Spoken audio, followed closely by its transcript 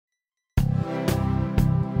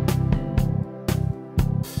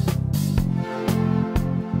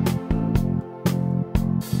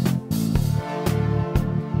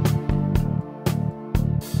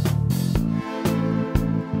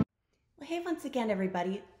once again,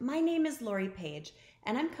 everybody. My name is Lori Page,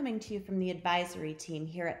 and I'm coming to you from the advisory team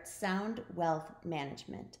here at Sound Wealth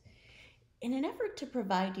Management. In an effort to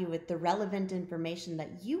provide you with the relevant information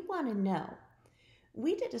that you want to know,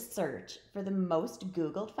 we did a search for the most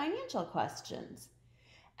Googled financial questions.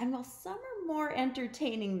 And while some are more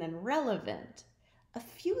entertaining than relevant, a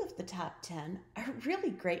few of the top 10 are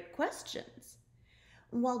really great questions.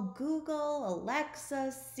 While Google,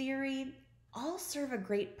 Alexa, Siri all serve a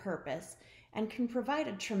great purpose and can provide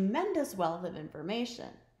a tremendous wealth of information,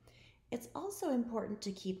 it's also important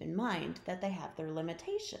to keep in mind that they have their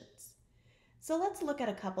limitations. So let's look at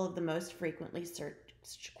a couple of the most frequently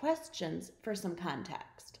searched questions for some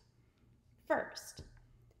context. First,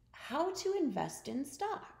 how to invest in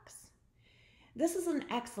stocks? This is an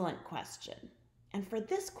excellent question. And for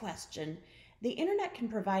this question, the internet can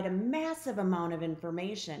provide a massive amount of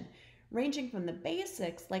information, ranging from the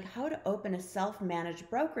basics like how to open a self-managed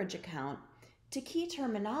brokerage account to key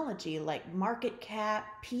terminology like market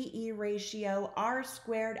cap, PE ratio, R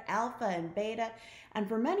squared, alpha and beta, and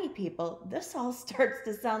for many people, this all starts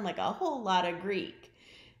to sound like a whole lot of Greek.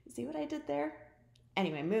 See what I did there?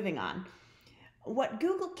 Anyway, moving on. What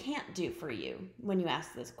Google can't do for you when you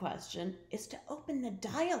ask this question is to open the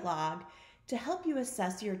dialogue to help you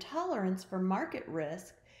assess your tolerance for market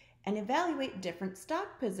risk and evaluate different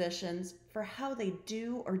stock positions for how they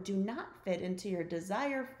do or do not fit into your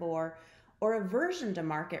desire for or aversion to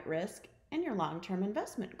market risk and your long-term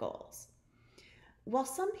investment goals. While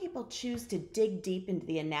some people choose to dig deep into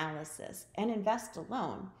the analysis and invest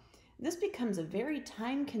alone, this becomes a very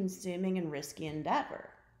time-consuming and risky endeavor.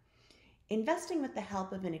 Investing with the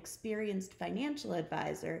help of an experienced financial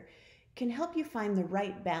advisor can help you find the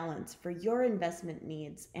right balance for your investment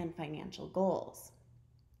needs and financial goals.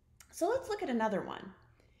 So let's look at another one.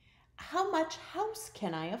 How much house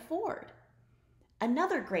can I afford?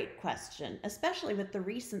 Another great question, especially with the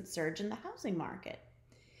recent surge in the housing market.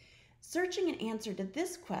 Searching an answer to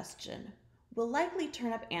this question will likely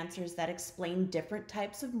turn up answers that explain different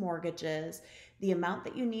types of mortgages, the amount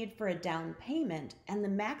that you need for a down payment, and the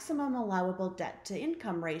maximum allowable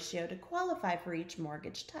debt-to-income ratio to qualify for each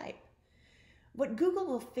mortgage type. What Google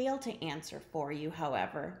will fail to answer for you,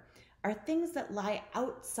 however, are things that lie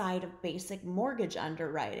outside of basic mortgage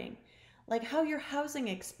underwriting, like how your housing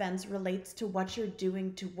expense relates to what you're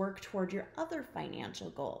doing to work toward your other financial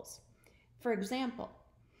goals. For example,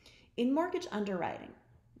 in mortgage underwriting,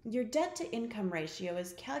 your debt-to-income ratio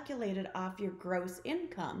is calculated off your gross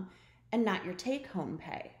income and not your take-home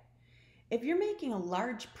pay. If you're making a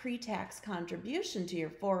large pre-tax contribution to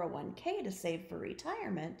your 401k to save for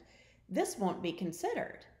retirement, this won't be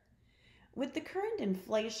considered. With the current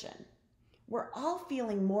inflation, we're all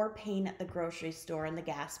feeling more pain at the grocery store and the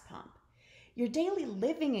gas pump. Your daily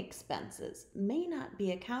living expenses may not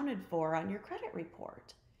be accounted for on your credit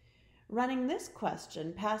report. Running this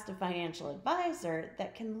question past a financial advisor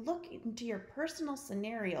that can look into your personal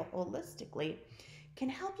scenario holistically can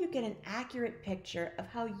help you get an accurate picture of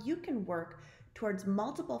how you can work towards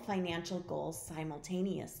multiple financial goals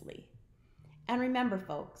simultaneously. And remember,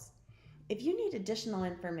 folks, if you need additional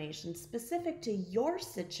information specific to your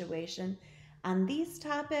situation on these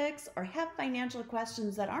topics or have financial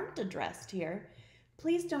questions that aren't addressed here,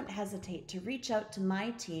 please don't hesitate to reach out to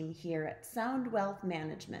my team here at Sound Wealth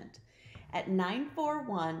Management at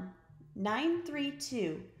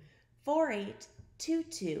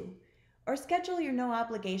 941-932-4822 or schedule your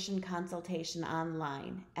no-obligation consultation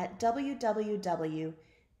online at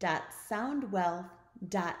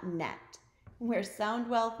www.soundwealth.net, where Sound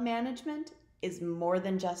Wealth Management is more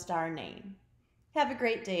than just our name. Have a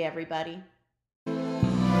great day, everybody.